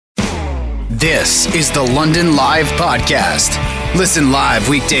This is the London Live Podcast. Listen live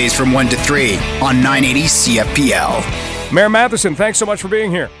weekdays from 1 to 3 on 980 CFPL. Mayor Matheson, thanks so much for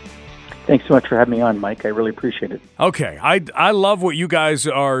being here. Thanks so much for having me on, Mike. I really appreciate it. Okay, I love what you guys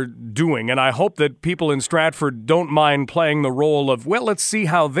are doing, and I hope that people in Stratford don't mind playing the role of, well, let's see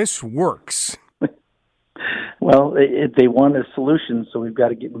how this works. Well, they want a solution, so we've got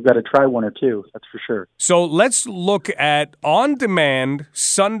to try one or two. That's for sure. So let's look at on-demand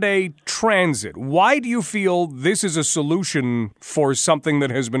Sunday transit. Why do you feel this is a solution for something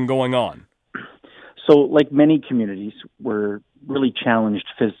that has been going on? So, like many communities, we're really challenged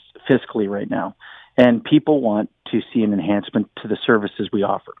fiscally right now, and people want to see an enhancement to the services we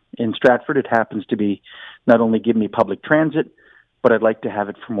offer. In Stratford, it happens to be not only give me public transit, but I'd like to have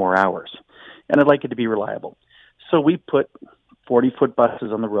it for more hours, and I'd like it to be reliable. So we put 40-foot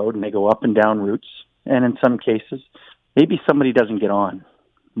buses on the road, and they go up and down routes. And in some cases, maybe somebody doesn't get on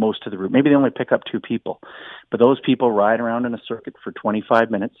most of the route. Maybe they only pick up 2 people. But those people ride around in a circuit for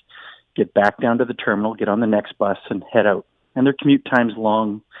 25 minutes, get back down to the terminal, get on the next bus, and head out. And their commute time's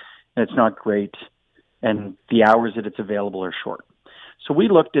long, and it's not great, and the hours that it's available are short. So we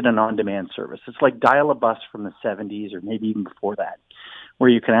looked at an on-demand service. It's like dial a bus from the 70s or maybe even before that, where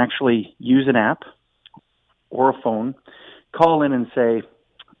you can actually use an app or a phone, call in and say,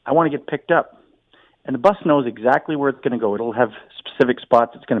 I want to get picked up. And the bus knows exactly where it's going to go. It'll have specific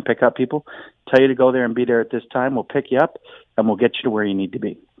spots it's going to pick up people, tell you to go there and be there at this time. We'll pick you up, and we'll get you to where you need to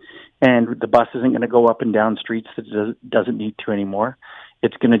be. And the bus isn't going to go up and down streets that it doesn't need to anymore.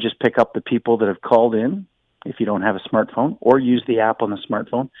 It's going to just pick up the people that have called in, if you don't have a smartphone, or use the app on the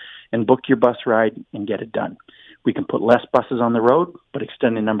smartphone and book your bus ride and get it done. We can put less buses on the road, but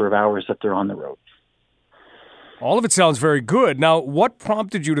extend the number of hours that they're on the road. All of it sounds very good. Now, what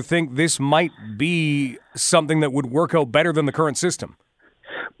prompted you to think this might be something that would work out better than the current system?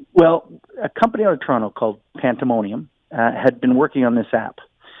 Well, a company out of Toronto called Pantomonium had been working on this app,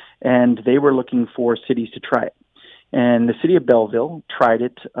 and they were looking for cities to try it. And the city of Belleville tried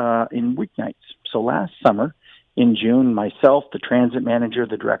it in weeknights. So last summer, in June, myself, the transit manager,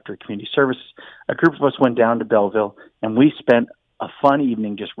 the director of community services, a group of us went down to Belleville, and we spent a fun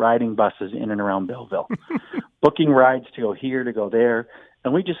evening just riding buses in and around Belleville, booking rides to go here, to go there.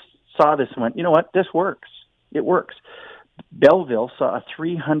 And we just saw this and went, you know what, this works. It works. Belleville saw a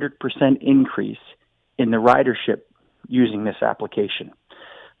 300% increase in the ridership using this application.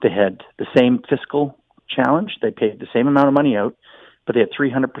 They had the same fiscal challenge. They paid the same amount of money out, but they had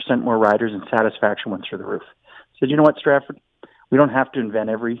 300% more riders, and satisfaction went through the roof. Said, you know what, Stratford, we don't have to invent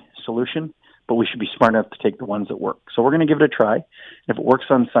every solution, but we should be smart enough to take the ones that work. So we're going to give it a try. If it works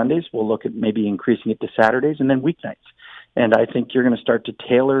on Sundays, we'll look at maybe increasing it to Saturdays and then weeknights. And I think you're going to start to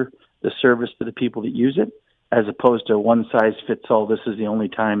tailor the service to the people that use it, as opposed to one size fits all. This is the only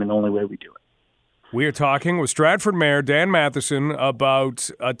time and the only way we do it. We are talking with Stratford Mayor Dan Matheson about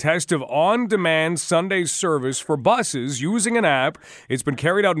a test of on-demand Sunday service for buses using an app. It's been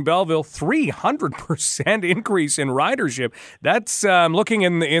carried out in Belleville. 300% increase in ridership. That's looking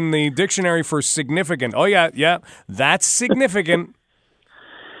in the dictionary for significant. Oh, yeah, that's significant.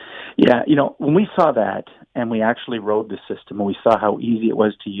 Yeah, when we saw that and we actually rode the system and we saw how easy it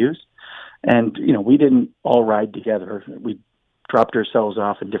was to use, and, we didn't all ride together. We dropped ourselves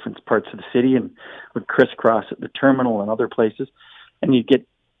off in different parts of the city and would crisscross at the terminal and other places. And you'd get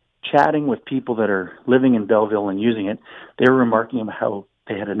chatting with people that are living in Belleville and using it. They were remarking on how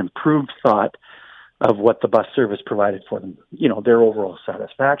they had an improved thought of what the bus service provided for them. Their overall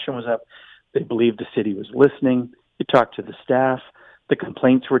satisfaction was up. They believed the city was listening. You talked to the staff. The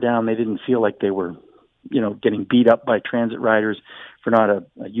complaints were down. They didn't feel like they were, getting beat up by transit riders for not a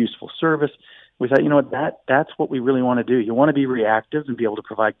useful service. We thought, that's what we really want to do. You want to be reactive and be able to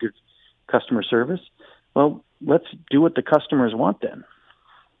provide good customer service. Well, let's do what the customers want then.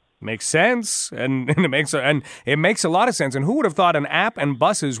 Makes sense, and it makes a lot of sense. And who would have thought an app and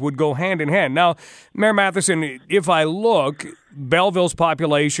buses would go hand in hand? Now, Mayor Matheson, if I look, Belleville's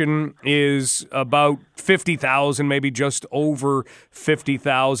population is about 50,000, maybe just over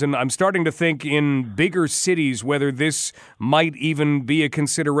 50,000. I'm starting to think in bigger cities whether this might even be a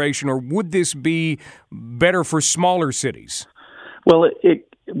consideration, or would this be better for smaller cities? Well,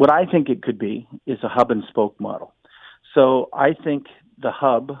 what I think it could be is a hub and spoke model. So I think the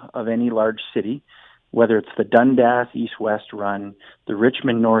hub of any large city, whether it's the Dundas East-West run, the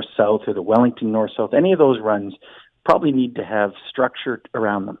Richmond North-South, or the Wellington North-South, any of those runs probably need to have structure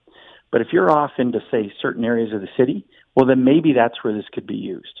around them. But if you're off into, say, certain areas of the city, well, then maybe that's where this could be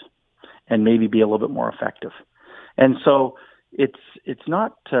used and maybe be a little bit more effective. And so it's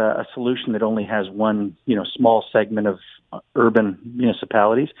not a solution that only has one, small segment of urban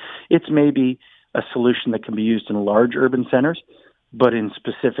municipalities. It's maybe a solution that can be used in large urban centers, but in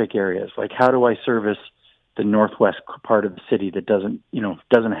specific areas. Like, how do I service the northwest part of the city that doesn't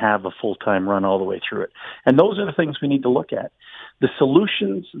have a full-time run all the way through it? And those are the things we need to look at. The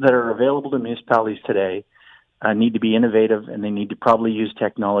solutions that are available to municipalities today need to be innovative, and they need to probably use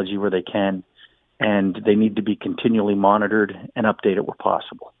technology where they can, and they need to be continually monitored and updated where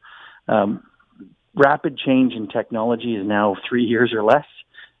possible. Rapid change in technology is now 3 years or less,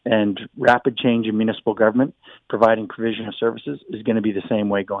 and rapid change in municipal government providing provision of services is going to be the same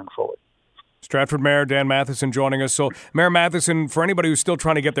way going forward. Stratford Mayor Dan Matheson joining us. So, Mayor Matheson, for anybody who's still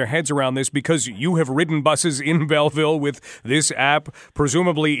trying to get their heads around this, because you have ridden buses in Belleville with this app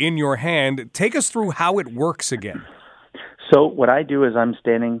presumably in your hand, take us through how it works again. So what I do is I'm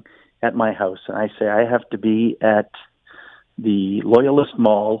standing at my house, and I say I have to be at the Loyalist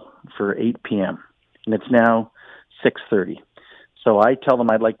Mall for 8 p.m., and it's now 6:30. So I tell them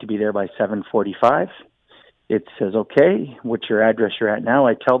I'd like to be there by 7:45. It says, okay, what's your address you're at now?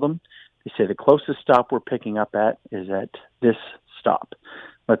 I tell them. They say the closest stop we're picking up at is at this stop.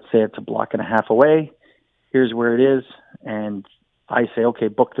 Let's say it's a block and a half away. Here's where it is. And I say, okay,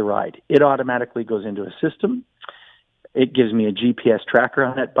 book the ride. It automatically goes into a system. It gives me a GPS tracker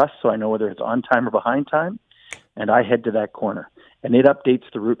on that bus so I know whether it's on time or behind time. And I head to that corner. And it updates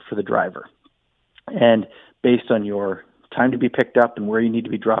the route for the driver. And based on your time to be picked up and where you need to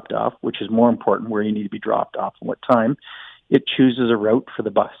be dropped off, which is more important, where you need to be dropped off and what time, it chooses a route for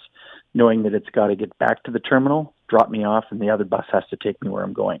the bus, knowing that it's got to get back to the terminal, drop me off, and the other bus has to take me where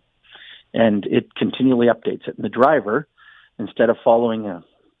I'm going. And it continually updates it. And the driver, instead of following a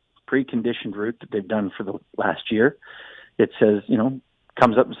preconditioned route that they've done for the last year, it says,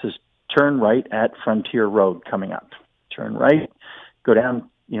 comes up and says, turn right at Frontier Road coming up. Turn right, go down,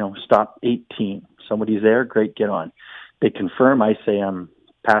 stop 18. Somebody's there, great, get on. They confirm, I say I'm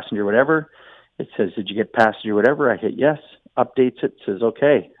passenger whatever. It says, did you get passenger whatever? I hit yes. Updates it, says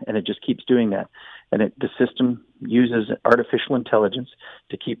okay, and it just keeps doing that. And the system uses artificial intelligence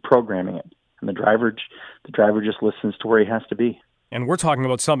to keep programming it. And the driver just listens to where he has to be. And we're talking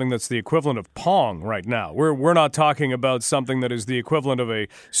about something that's the equivalent of Pong right now. We're not talking about something that is the equivalent of a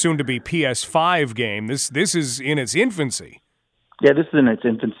soon-to-be PS5 game. This is in its infancy. Yeah, this is in its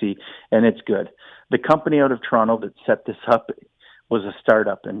infancy, and it's good. The company out of Toronto that set this up was a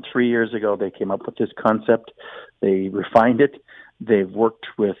startup, and 3 years ago they came up with this concept. They refined it. They've worked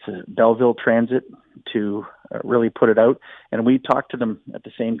with Belleville Transit to really put it out, and we talked to them at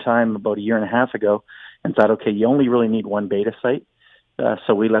the same time about a year and a half ago and thought, okay, you only really need one beta site.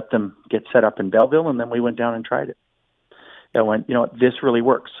 So we let them get set up in Belleville, and then we went down and tried it. And went, this really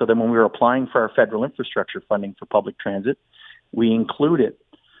works. So then when we were applying for our federal infrastructure funding for public transit, we included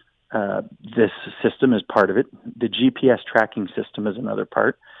this system as part of it. The GPS tracking system is another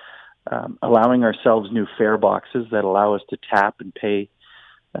part. Allowing ourselves new fare boxes that allow us to tap and pay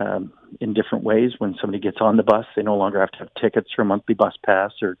in different ways. When somebody gets on the bus, they no longer have to have tickets for a monthly bus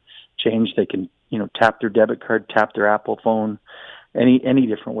pass or change. They can, tap their debit card, tap their Apple phone, any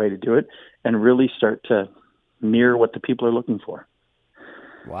different way to do it, and really start to mirror what the people are looking for.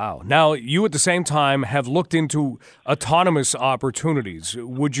 Wow. Now, you at the same time have looked into autonomous opportunities.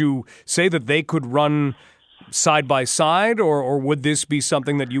 Would you say that they could run side by side, or would this be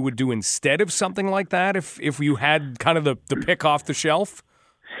something that you would do instead of something like that if you had kind of the pick off the shelf?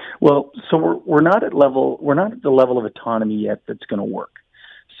 Well, so we're not at the level of autonomy yet that's going to work.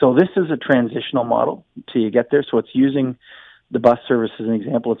 So this is a transitional model till you get there. So it's using the bus service as an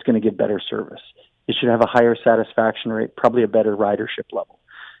example. It's going to give better service. It should have a higher satisfaction rate, probably a better ridership level.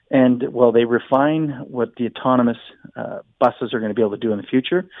 And while they refine what the autonomous buses are going to be able to do in the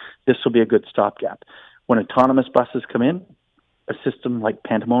future, this will be a good stopgap. When autonomous buses come in, a system like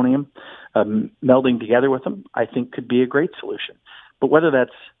Pandemonium, melding together with them, I think could be a great solution. But whether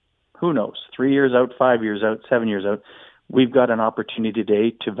that's, who knows, 3 years out, 5 years out, 7 years out, we've got an opportunity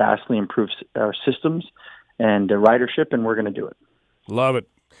today to vastly improve our systems and ridership, and we're going to do it. Love it.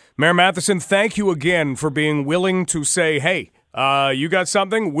 Mayor Matheson, thank you again for being willing to say, hey, you got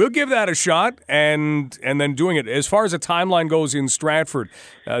something? We'll give that a shot, and then doing it. As far as a timeline goes in Stratford,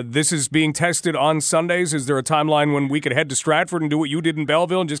 this is being tested on Sundays. Is there a timeline when we could head to Stratford and do what you did in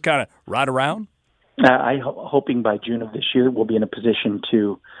Belleville and just kind of ride around? I'm hoping by June of this year we'll be in a position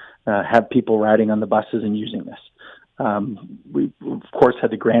to have people riding on the buses and using this. We, of course,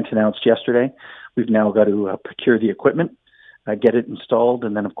 had the grant announced yesterday. We've now got to procure the equipment. get it installed,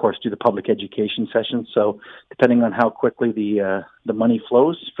 and then, of course, do the public education sessions. So depending on how quickly the money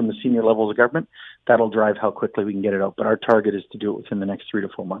flows from the senior levels of government, that'll drive how quickly we can get it out. But our target is to do it within the next 3 to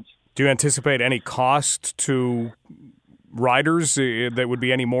 4 months. Do you anticipate any cost to riders that would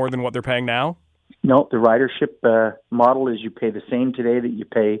be any more than what they're paying now? No, the ridership model is you pay the same today that you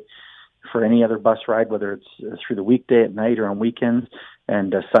pay for any other bus ride, whether it's through the weekday, at night, or on weekends.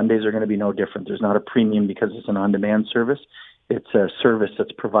 And Sundays are going to be no different. There's not a premium because it's an on-demand service. It's a service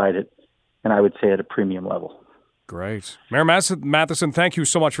that's provided, and I would say at a premium level. Great. Mayor Matheson, thank you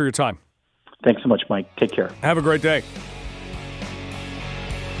so much for your time. Thanks so much, Mike. Take care. Have a great day.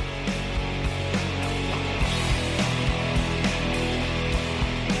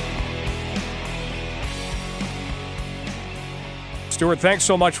 Stuart, thanks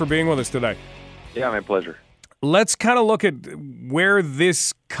so much for being with us today. Yeah, my pleasure. Let's kind of look at where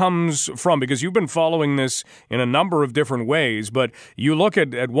this comes from, because you've been following this in a number of different ways, but you look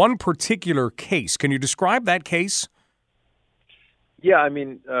at one particular case. Can you describe that case? Yeah, I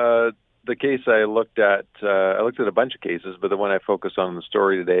mean, the case I looked at a bunch of cases, but the one I focused on in the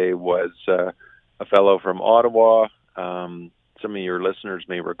story today was a fellow from Ottawa. Some of your listeners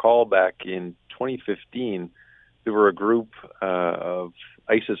may recall back in 2015, there were a group of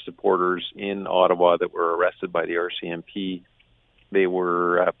ISIS supporters in Ottawa that were arrested by the RCMP. They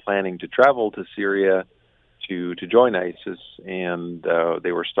were planning to travel to Syria to join ISIS, and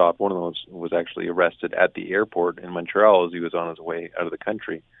they were stopped. One of them was actually arrested at the airport in Montreal as he was on his way out of the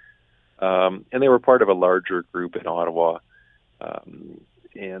country. And they were part of a larger group in Ottawa.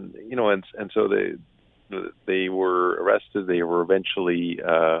 And so they were arrested. They were eventually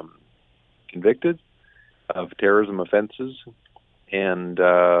convicted of terrorism offenses, and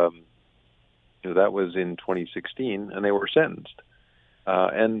that was in 2016, and they were sentenced.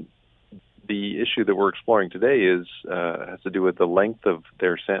 And the issue that we're exploring today has to do with the length of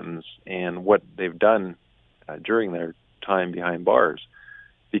their sentence and what they've done during their time behind bars.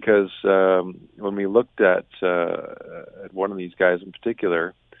 Because when we looked at one of these guys in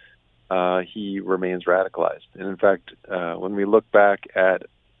particular, he remains radicalized. And in fact, when we look back at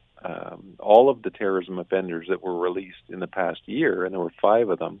all of the terrorism offenders that were released in the past year, and there were 5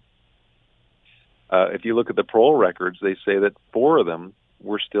 of them, if you look at the parole records, they say that 4 of them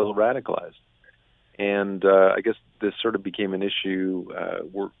were still radicalized. And I guess this sort of became an issue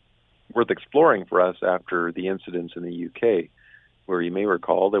worth exploring for us after the incidents in the UK, where you may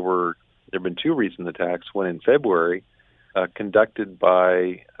recall there have been 2 recent attacks, one in February, conducted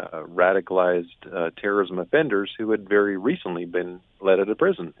by radicalized terrorism offenders who had very recently been let out of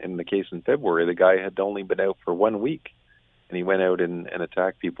prison. In the case in February, the guy had only been out for 1 week, and he went out and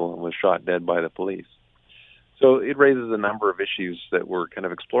attacked people and was shot dead by the police. So it raises a number of issues that we're kind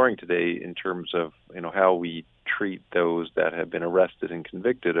of exploring today in terms of how we treat those that have been arrested and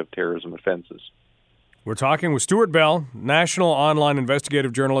convicted of terrorism offenses. We're talking with Stuart Bell, national online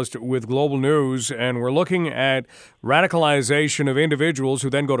investigative journalist with Global News, and we're looking at radicalization of individuals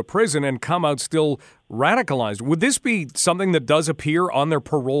who then go to prison and come out still radicalized. Would this be something that does appear on their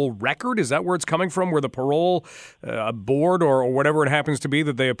parole record? Is that where it's coming from, where the parole board or whatever it happens to be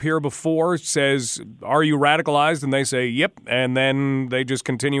that they appear before says, are you radicalized? And they say, yep, and then they just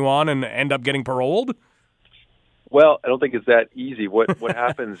continue on and end up getting paroled? Well, I don't think it's that easy. What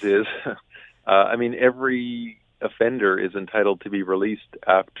happens is... every offender is entitled to be released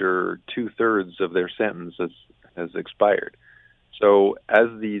after 2/3 of their sentence has expired. So as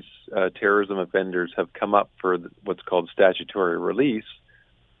these terrorism offenders have come up for what's called statutory release,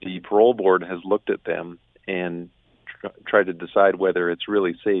 the parole board has looked at them and tried to decide whether it's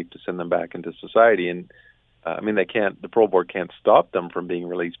really safe to send them back into society. And the parole board can't stop them from being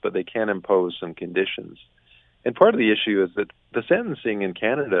released, but they can impose some conditions. And part of the issue is that the sentencing in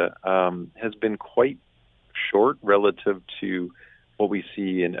Canada has been quite short relative to what we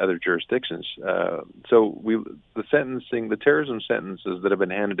see in other jurisdictions. The terrorism sentences that have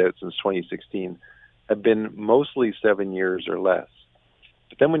been handed out since 2016 have been mostly 7 years or less.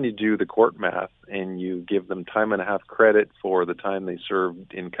 But then when you do the court math and you give them time and a half credit for the time they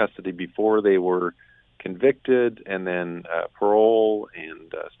served in custody before they were convicted, and then parole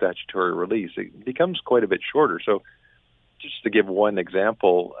and statutory release, it becomes quite a bit shorter. So just to give one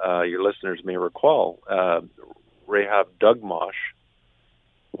example, your listeners may recall, Rahab Dugmosh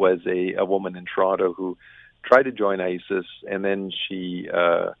was a woman in Toronto who tried to join ISIS, and then she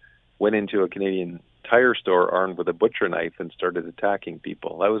went into a Canadian Tire store armed with a butcher knife and started attacking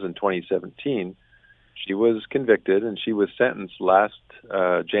people. That was in 2017. She was convicted, and she was sentenced last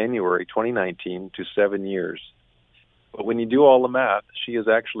January 2019 to 7 years. But when you do all the math, she is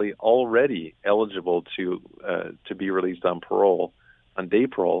actually already eligible to be released on parole, on day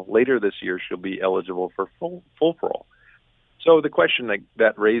parole. Later this year, she'll be eligible for full parole. So the question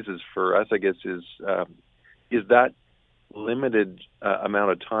that raises for us, I guess, is that limited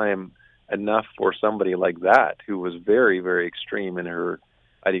amount of time enough for somebody like that, who was very, very extreme in her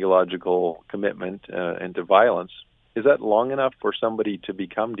ideological commitment and to violence? Is that long enough for somebody to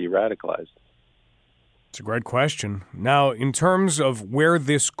become de-radicalized? It's a great question. Now, in terms of where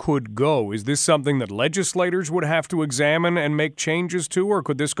this could go, is this something that legislators would have to examine and make changes to, or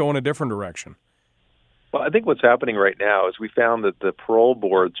could this go in a different direction? Well, I think what's happening right now is we found that the parole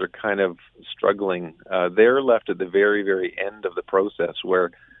boards are kind of struggling. They're left at the very, very end of the process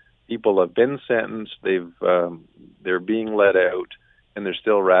where people have been sentenced, they're being let out, and they're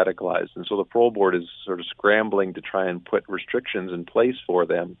still radicalized. And so the parole board is sort of scrambling to try and put restrictions in place for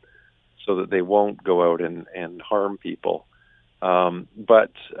them so that they won't go out and harm people.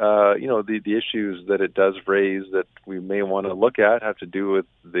 But the issues that it does raise that we may want to look at have to do with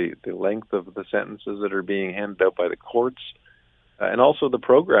the length of the sentences that are being handed out by the courts, and also the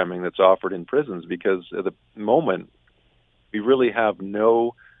programming that's offered in prisons, because at the moment we really have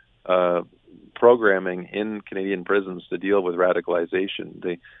no programming in Canadian prisons to deal with radicalization.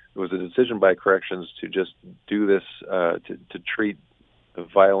 There was a decision by corrections to just do this, to treat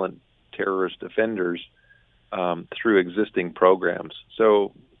violent terrorist offenders through existing programs.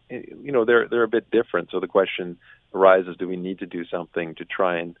 So, they're a bit different. So the question arises, do we need to do something to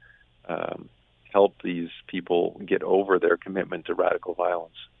try and help these people get over their commitment to radical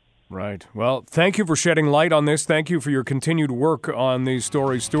violence? Right. Well, thank you for shedding light on this. Thank you for your continued work on these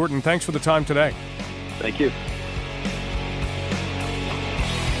stories, Stuart, and thanks for the time today. Thank you.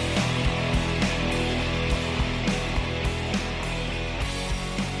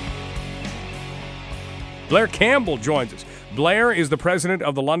 Blair Campbell joins us. Blair is the president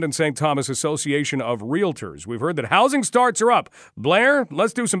of the London St. Thomas Association of Realtors. We've heard that housing starts are up. Blair,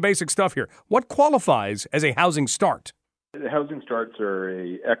 let's do some basic stuff here. What qualifies as a housing start? The housing starts are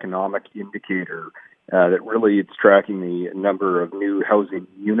an economic indicator that really it's tracking the number of new housing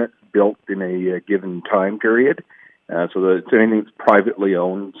units built in a given time period. So it's anything that's privately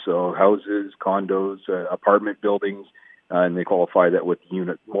owned, so houses, condos, apartment buildings, and they qualify that with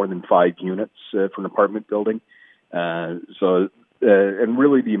more than 5 units for an apartment building. And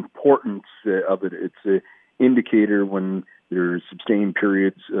really the importance of it, it's an indicator when there's sustained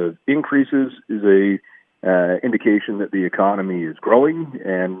periods of increases, is a indication that the economy is growing,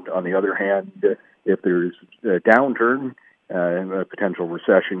 and on the other hand, if there's a downturn and a potential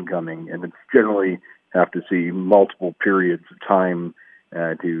recession coming, and it's generally have to see multiple periods of time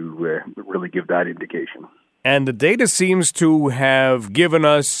to really give that indication. And the data seems to have given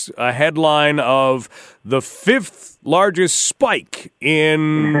us a headline of the 5th largest spike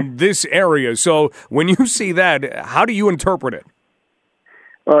in this area. So when you see that, how do you interpret it?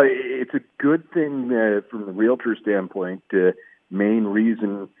 Well, it's a good thing from the realtor standpoint. Main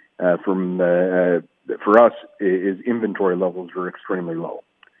reason for us is inventory levels are extremely low.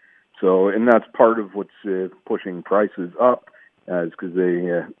 So, and that's part of what's pushing prices up, is because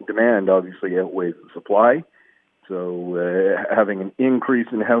the demand obviously outweighs the supply. So having an increase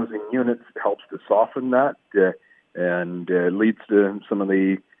in housing units helps to soften that and leads to some of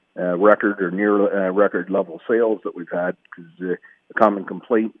the record or near record level sales that we've had, because a common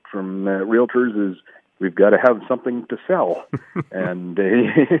complaint from realtors is we've got to have something to sell, and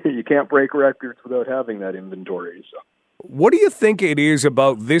you can't break records without having that inventory. So. What do you think it is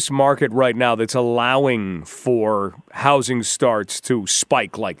about this market right now that's allowing for housing starts to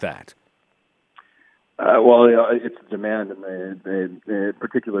spike like that? It's demand, and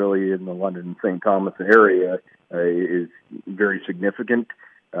particularly in the London St. Thomas area, is very significant.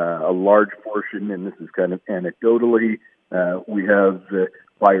 A large portion, and this is kind of anecdotally, we have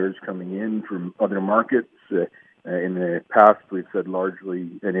buyers coming in from other markets. In the past, we've said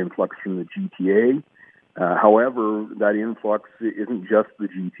largely an influx from the GTA. However, that influx isn't just the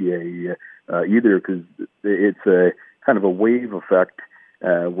GTA either, because it's a kind of a wave effect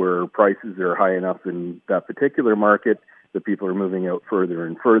where prices are high enough in that particular market that people are moving out further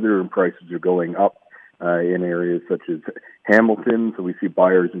and further, and prices are going up in areas such as Hamilton. So we see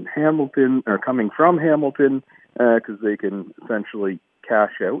buyers in Hamilton are coming from Hamilton because they can essentially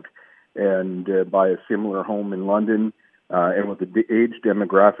cash out and buy a similar home in London. And with the age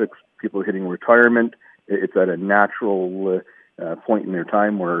demographics, people hitting retirement, it's at a natural point in their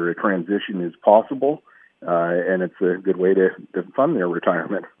time where a transition is possible, and it's a good way to fund their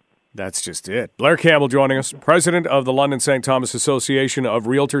retirement. That's just it. Blair Campbell joining us, president of the London St. Thomas Association of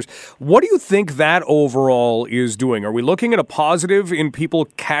Realtors. What do you think that overall is doing? Are we looking at a positive in people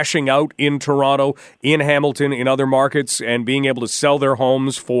cashing out in Toronto, in Hamilton, in other markets, and being able to sell their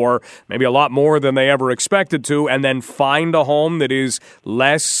homes for maybe a lot more than they ever expected to, and then find a home that is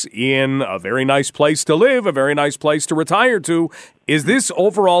less in a very nice place to live, a very nice place to retire to? Is this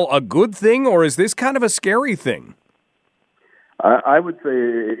overall a good thing, or is this kind of a scary thing? I would say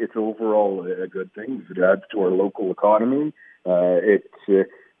it's overall a good thing. It adds to our local economy. Really,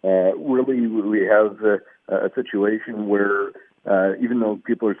 we have a situation where even though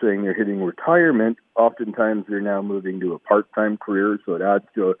people are saying they're hitting retirement, oftentimes they're now moving to a part-time career, so it adds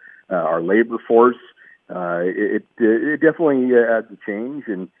to our labor force. It definitely adds a change,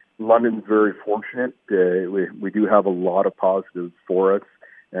 and London's very fortunate. We do have a lot of positives for us,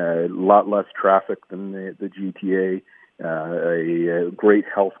 a lot less traffic than the GTA. A great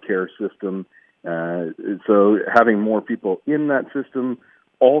healthcare system. So having more people in that system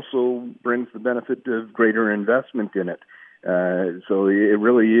also brings the benefit of greater investment in it. So it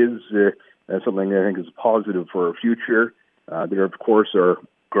really is something I think is positive for our future. There, of course, are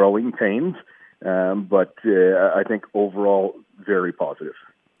growing pains, but I think overall very positive.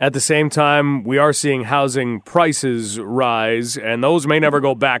 At the same time, we are seeing housing prices rise, and those may never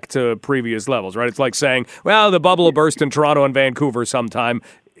go back to previous levels, right? It's like saying, well, the bubble will burst in Toronto and Vancouver sometime.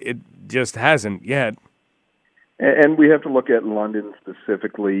 It just hasn't yet. And we have to look at London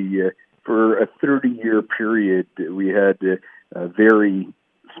specifically. For a 30-year period, we had very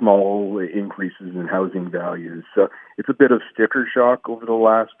small increases in housing values. So it's a bit of sticker shock over the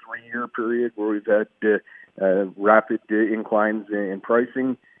last 3-year period where we've had rapid inclines in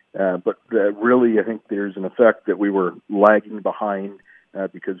pricing. But really, I think there's an effect that we were lagging behind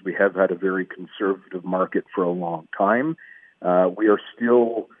because we have had a very conservative market for a long time. We are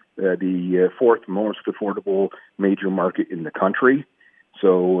still the fourth most affordable major market in the country.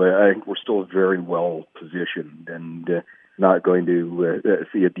 So I think we're still very well positioned and not going to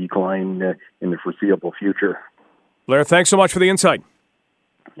see a decline in the foreseeable future. Blair, thanks so much for the insight.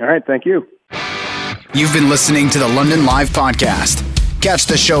 All right, thank you. You've been listening to the London Live Podcast. Catch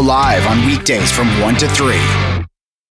the show live on weekdays from 1 to 3.